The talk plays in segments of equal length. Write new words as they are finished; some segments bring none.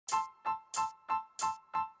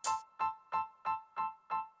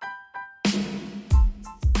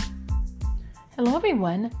Hello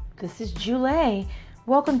everyone, this is Julie.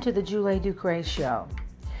 Welcome to the Julie Ducre Show.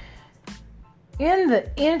 In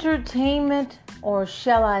the entertainment, or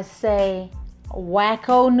shall I say,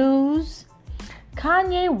 wacko news,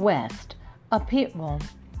 Kanye West appeared,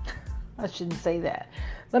 I shouldn't say that.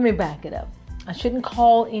 Let me back it up. I shouldn't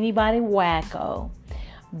call anybody wacko,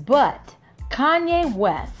 but Kanye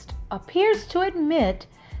West appears to admit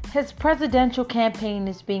his presidential campaign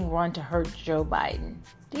is being run to hurt Joe Biden.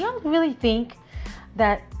 Do y'all really think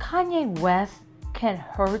that Kanye West can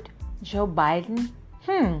hurt Joe Biden?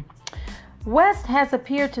 West has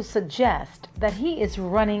appeared to suggest that he is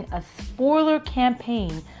running a spoiler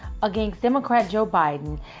campaign against Democrat Joe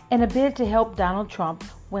Biden in a bid to help Donald Trump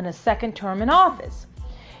win a second term in office.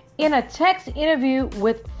 In a text interview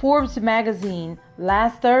with Forbes magazine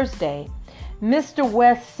last Thursday, Mr.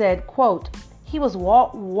 West said, quote, he was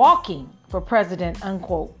walking for president,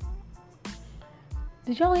 unquote.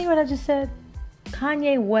 Did y'all hear what I just said?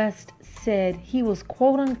 Kanye West said he was,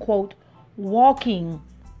 quote unquote, walking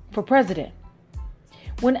for president.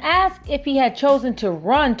 When asked if he had chosen to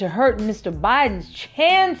run to hurt Mr. Biden's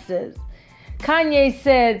chances, Kanye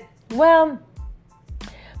said, well,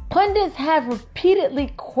 pundits have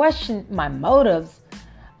repeatedly questioned my motives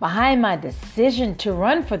behind my decision to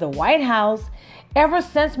run for the White House ever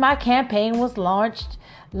since my campaign was launched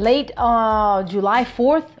late July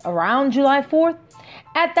 4th, around July 4th.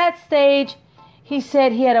 At that stage, he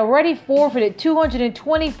said he had already forfeited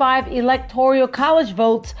 225 electoral college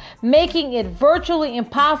votes, making it virtually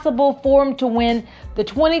impossible for him to win the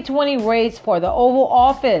 2020 race for the Oval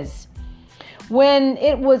Office. When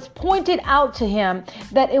it was pointed out to him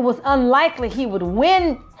that it was unlikely he would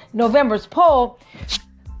win November's poll,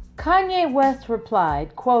 Kanye West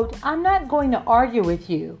replied, quote, I'm not going to argue with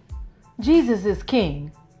you. Jesus is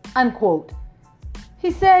king, unquote.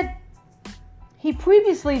 He said he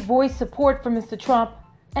previously voiced support for Mr. Trump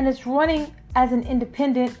and is running as an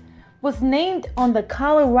independent, was named on the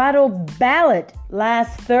Colorado ballot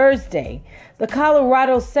last Thursday. The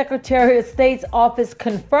Colorado Secretary of State's office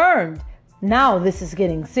confirmed. Now this is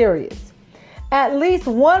getting serious. At least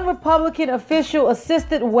one Republican official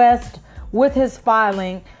assisted West with his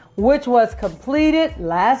filing, which was completed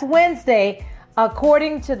last Wednesday,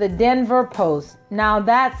 according to the Denver Post. Now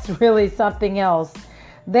that's really something else.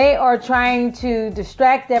 They are trying to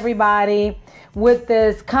distract everybody with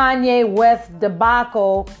this Kanye West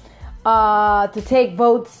debacle to take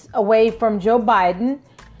votes away from Joe Biden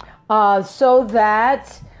so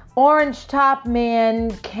that Orange Top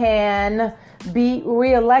Man can be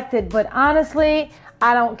reelected. But honestly,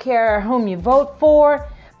 I don't care whom you vote for,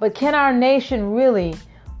 but can our nation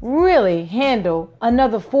really handle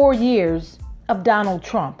another 4 years of Donald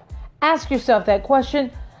Trump? Ask yourself that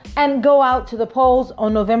question and go out to the polls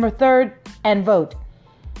on November 3rd and vote.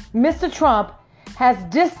 Mr. Trump has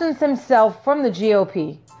distanced himself from the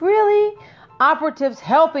GOP. Really? Operatives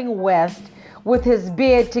helping West with his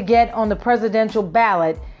bid to get on the presidential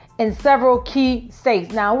ballot in several key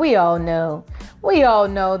states. Now, we all know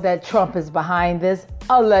that Trump is behind this,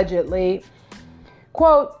 allegedly.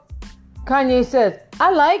 Quote, Kanye says,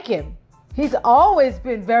 I like him. He's always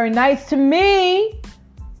been very nice to me.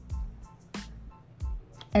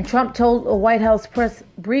 And Trump told a White House press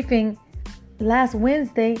briefing last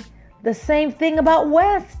Wednesday the same thing about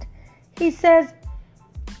West. He says,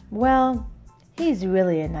 well, he's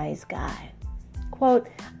really a nice guy. Quote,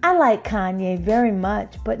 I like Kanye very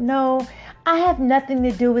much, but no, I have nothing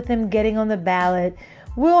to do with him getting on the ballot.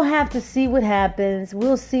 We'll have to see what happens.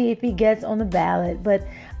 We'll see if he gets on the ballot, but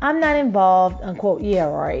I'm not involved, unquote. Yeah,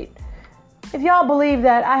 right. If y'all believe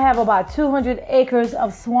that, I have about 200 acres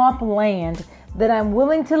of swamp land that I'm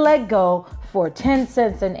willing to let go for 10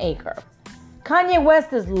 cents an acre. Kanye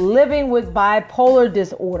West is living with bipolar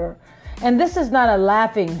disorder, and this is not a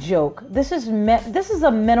laughing joke. This is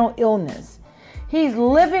a mental illness. He's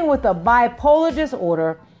living with a bipolar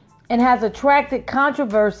disorder and has attracted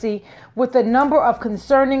controversy with a number of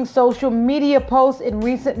concerning social media posts in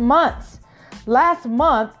recent months. Last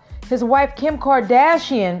month, his wife Kim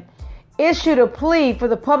Kardashian issued a plea for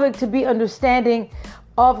the public to be understanding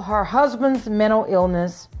of her husband's mental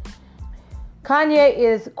illness. Kanye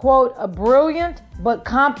is, quote, a brilliant but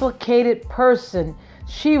complicated person,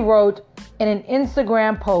 she wrote in an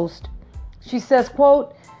Instagram post. She says,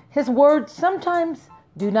 quote, his words sometimes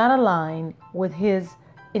do not align with his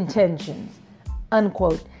intentions,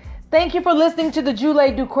 unquote. Thank you for listening to the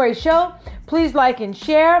Julie Ducre Show. Please like and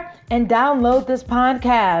share and download this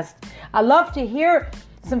podcast. I love to hear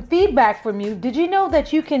some feedback from you. Did you know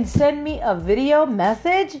that you can send me a video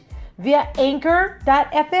message via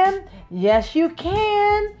anchor.fm? Yes, you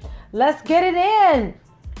can. Let's get it in.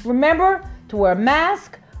 Remember to wear a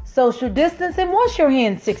mask, social distance, and wash your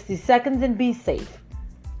hands 60 seconds and be safe.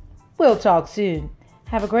 We'll talk soon.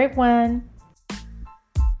 Have a great one.